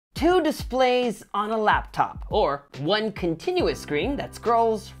two displays on a laptop, or one continuous screen that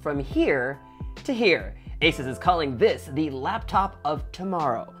scrolls from here to here. ASUS is calling this the laptop of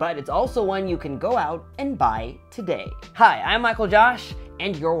tomorrow, but it's also one you can go out and buy today. Hi, I'm Michael Josh,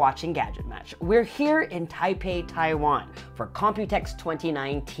 and you're watching GadgetMatch. We're here in Taipei, Taiwan for Computex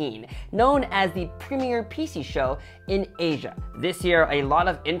 2019, known as the premier PC show in Asia. This year, a lot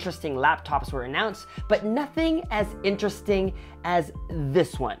of interesting laptops were announced, but nothing as interesting as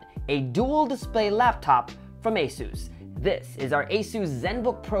this one, a dual display laptop from ASUS. This is our ASUS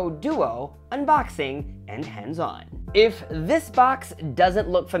ZenBook Pro Duo unboxing and hands-on. If this box doesn't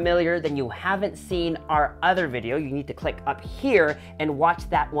look familiar, then you haven't seen our other video. You need to click up here and watch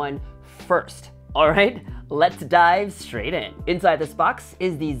that one first. All right, let's dive straight in. Inside this box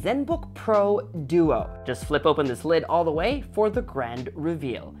is the ZenBook Pro Duo. Just flip open this lid all the way for the grand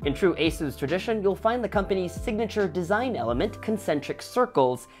reveal. In true ASUS tradition, you'll find the company's signature design element, concentric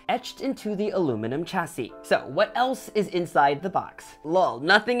circles, etched into the aluminum chassis. So what else is inside the box? Lol,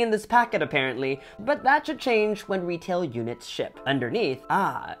 nothing in this packet apparently, but that should change when retail units ship. Underneath,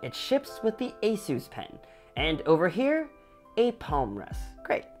 it ships with the ASUS pen. And over here, a palm rest.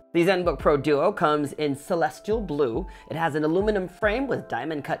 Great. The ZenBook Pro Duo comes in celestial blue. It has an aluminum frame with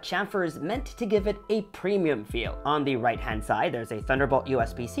diamond cut chamfers meant to give it a premium feel. On the right hand side, there's a Thunderbolt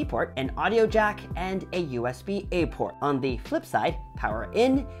USB-C port, an audio jack, and a USB-A port. On the flip side, power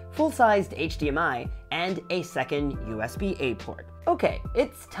in, full-sized HDMI, and a second USB-A port. Okay,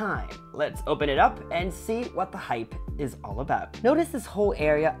 it's time. Let's open it up and see what the hype is all about. Notice this whole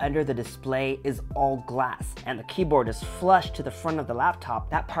area under the display is all glass, and the keyboard is flush to the front of the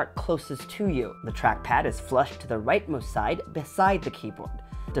laptop, that part closest to you. The trackpad is flush to the rightmost side beside the keyboard.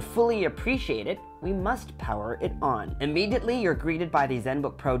 To fully appreciate it, we must power it on. Immediately, you're greeted by the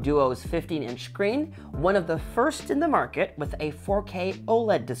ZenBook Pro Duo's 15-inch screen, one of the first in the market with a 4K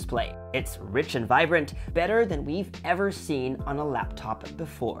OLED display. It's rich and vibrant, better than we've ever seen on a laptop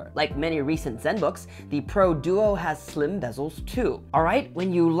before. Like many recent ZenBooks, the Pro Duo has slim bezels too. All right,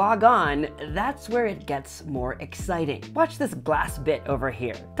 when you log on, that's where it gets more exciting. Watch this glass bit over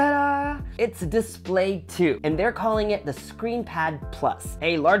here. Ta-da! It's Display 2, and they're calling it the ScreenPad Plus,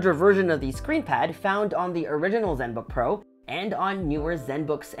 a larger version of the ScreenPad found on the original ZenBook Pro and on newer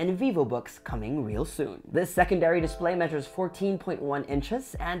ZenBooks and VivoBooks coming real soon. This secondary display measures 14.1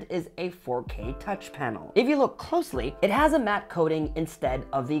 inches and is a 4K touch panel. If you look closely, it has a matte coating instead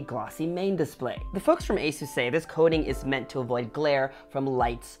of the glossy main display. The folks from ASUS say this coating is meant to avoid glare from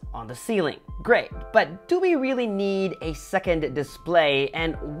lights on the ceiling. Great, but do we really need a second display,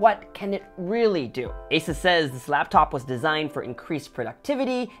 and what can it really do? ASUS says this laptop was designed for increased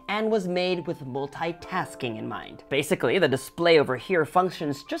productivity and was made with multitasking in mind. Basically, the display over here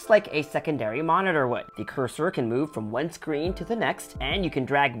functions just like a secondary monitor would. The cursor can move from one screen to the next, and you can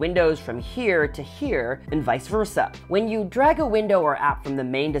drag windows from here to here and vice versa. When you drag a window or app from the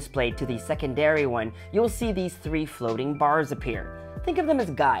main display to the secondary one, you'll see these three floating bars appear. Think of them as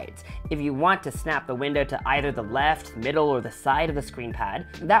guides. If you want to snap the window to either the left, middle, or the side of the ScreenPad,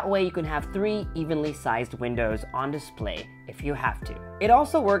 that way you can have three evenly sized windows on display if you have to. It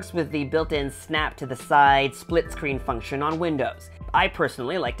also works with the built-in snap to the side split screen function on Windows. I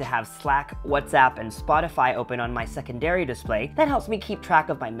personally like to have Slack, WhatsApp, and Spotify open on my secondary display. That helps me keep track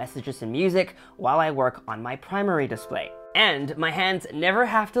of my messages and music while I work on my primary display. And my hands never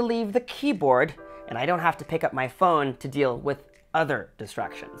have to leave the keyboard, and I don't have to pick up my phone to deal with other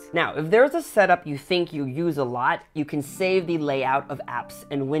distractions. Now, if there's a setup you think you use a lot, you can save the layout of apps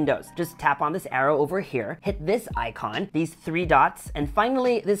and windows. Just tap on this arrow over here, hit this icon, these three dots, and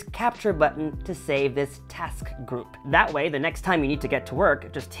finally this capture button to save this task group. That way, the next time you need to get to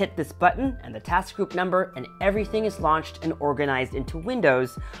work, just hit this button and the task group number, and everything is launched and organized into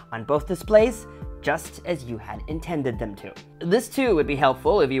windows on both displays, just as you had intended them to. This too would be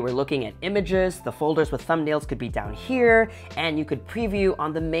helpful if you were looking at images. The folders with thumbnails could be down here, and you could preview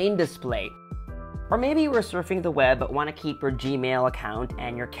on the main display. Or maybe you were surfing the web but want to keep your Gmail account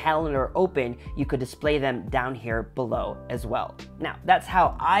and your calendar open, you could display them down here below as well. Now, that's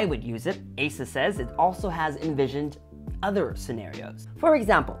how I would use it. ASUS says it also has envisioned other scenarios. For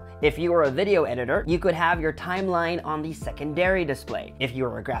example, if you were a video editor, you could have your timeline on the secondary display. If you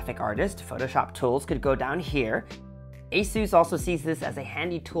were a graphic artist, Photoshop tools could go down here. ASUS also sees this as a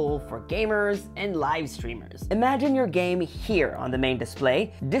handy tool for gamers and live streamers. Imagine your game here on the main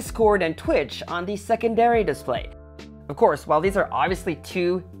display, Discord and Twitch on the secondary display. Of course, while these are obviously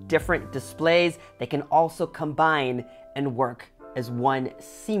two different displays, they can also combine and work as one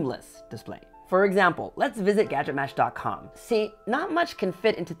seamless display. For example, let's visit GadgetMatch.com. See, not much can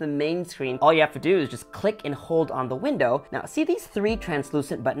fit into the main screen. All you have to do is just click and hold on the window. Now, see these 3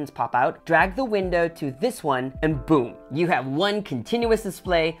 translucent buttons pop out? Drag the window to this one, and boom, you have one continuous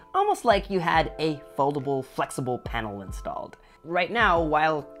display, almost like you had a foldable, flexible panel installed. Right now,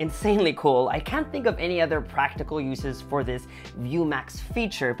 while insanely cool, I can't think of any other practical uses for this ViewMax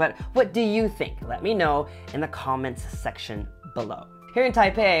feature, but what do you think? Let me know in the comments section below. Here in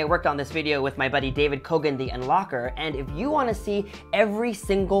Taipei, I worked on this video with my buddy David Kogan, the Unlocker, and if you want to see every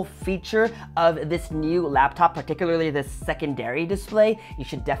single feature of this new laptop, particularly this secondary display, you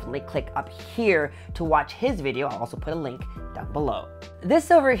should definitely click up here to watch his video. I'll also put a link down below. This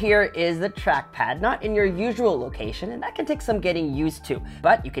over here is the trackpad, not in your usual location, and that can take some getting used to,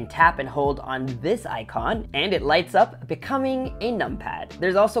 but you can tap and hold on this icon, and it lights up, becoming a numpad.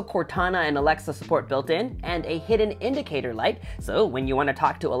 There's also Cortana and Alexa support built in, and a hidden indicator light, so when you want to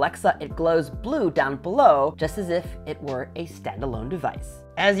talk to Alexa, it glows blue down below, just as if it were a standalone device.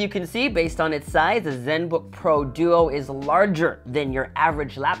 As you can see, based on its size, the ZenBook Pro Duo is larger than your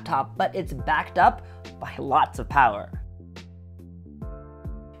average laptop, but it's backed up by lots of power.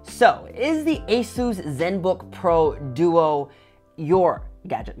 So, is the ASUS ZenBook Pro Duo your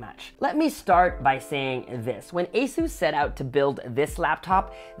gadget match? Let me start by saying this. When ASUS set out to build this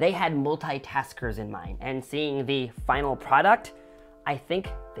laptop, they had multitaskers in mind, and seeing the final product, I think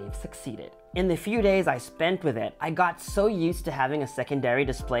they've succeeded. In the few days I spent with it, I got so used to having a secondary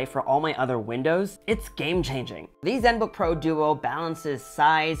display for all my other windows, it's game-changing. The ZenBook Pro Duo balances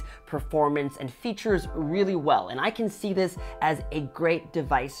size, performance, and features really well, and I can see this as a great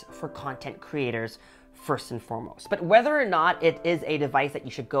device for content creators first and foremost. But whether or not it is a device that you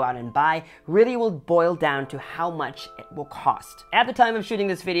should go out and buy really will boil down to how much it will cost. At the time of shooting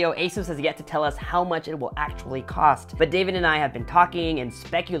this video, ASUS has yet to tell us how much it will actually cost. But David and I have been talking and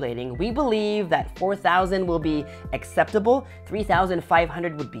speculating. We believe that $4,000 will be acceptable,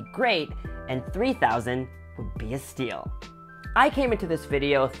 $3,500 would be great, and $3,000 would be a steal. I came into this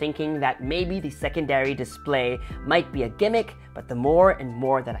video thinking that maybe the secondary display might be a gimmick, but the more and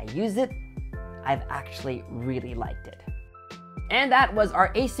more that I use it, I've actually really liked it. And that was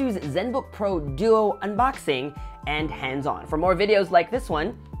our ASUS ZenBook Pro Duo unboxing and hands-on. For more videos like this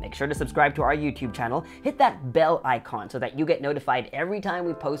one, make sure to subscribe to our YouTube channel. Hit that bell icon so that you get notified every time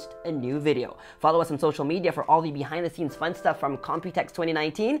we post a new video. Follow us on social media for all the behind-the-scenes fun stuff from Computex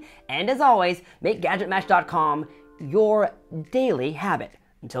 2019. And as always, make GadgetMatch.com your daily habit.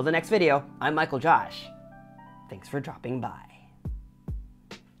 Until the next video, I'm Michael Josh. Thanks for dropping by.